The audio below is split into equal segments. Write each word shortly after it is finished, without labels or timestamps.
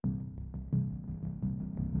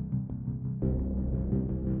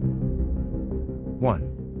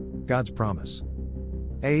1. God's promise.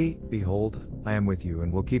 A. Behold, I am with you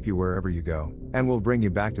and will keep you wherever you go, and will bring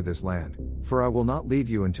you back to this land, for I will not leave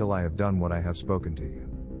you until I have done what I have spoken to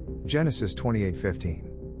you. Genesis 28:15.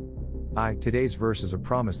 Today's verse is a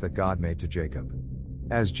promise that God made to Jacob.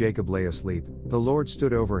 As Jacob lay asleep, the Lord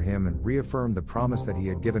stood over him and reaffirmed the promise that he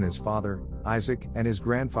had given his father, Isaac, and his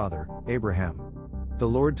grandfather, Abraham. The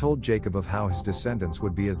Lord told Jacob of how his descendants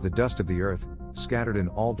would be as the dust of the earth, scattered in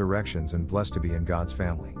all directions and blessed to be in God's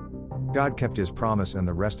family. God kept his promise, and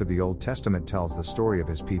the rest of the Old Testament tells the story of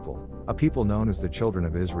his people, a people known as the children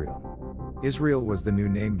of Israel. Israel was the new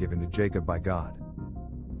name given to Jacob by God.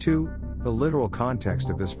 2. The literal context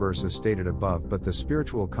of this verse is stated above, but the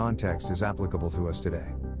spiritual context is applicable to us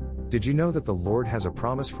today. Did you know that the Lord has a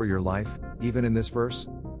promise for your life, even in this verse?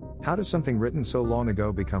 How does something written so long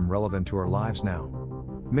ago become relevant to our lives now?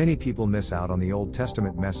 Many people miss out on the Old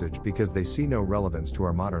Testament message because they see no relevance to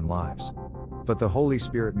our modern lives. But the Holy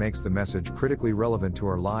Spirit makes the message critically relevant to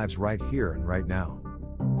our lives right here and right now.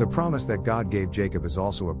 The promise that God gave Jacob is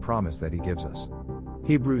also a promise that he gives us.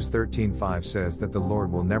 Hebrews 13:5 says that the Lord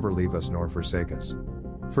will never leave us nor forsake us.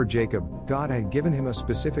 For Jacob, God had given him a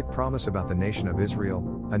specific promise about the nation of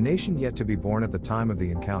Israel, a nation yet to be born at the time of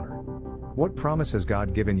the encounter. What promise has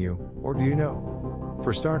God given you, or do you know?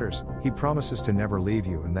 For starters, he promises to never leave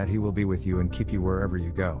you and that he will be with you and keep you wherever you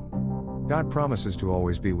go. God promises to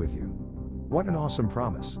always be with you. What an awesome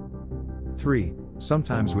promise. 3.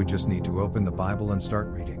 Sometimes we just need to open the Bible and start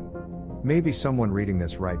reading. Maybe someone reading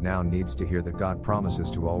this right now needs to hear that God promises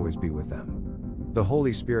to always be with them. The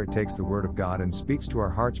Holy Spirit takes the Word of God and speaks to our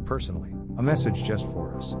hearts personally, a message just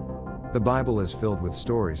for us. The Bible is filled with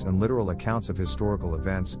stories and literal accounts of historical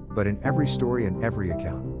events, but in every story and every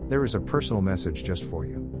account, there is a personal message just for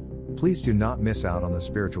you. Please do not miss out on the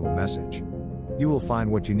spiritual message. You will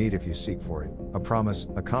find what you need if you seek for it, a promise,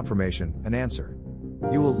 a confirmation, an answer.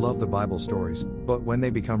 You will love the Bible stories, but when they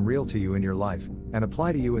become real to you in your life, and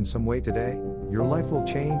apply to you in some way today, your life will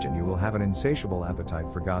change and you will have an insatiable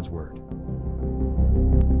appetite for God's Word.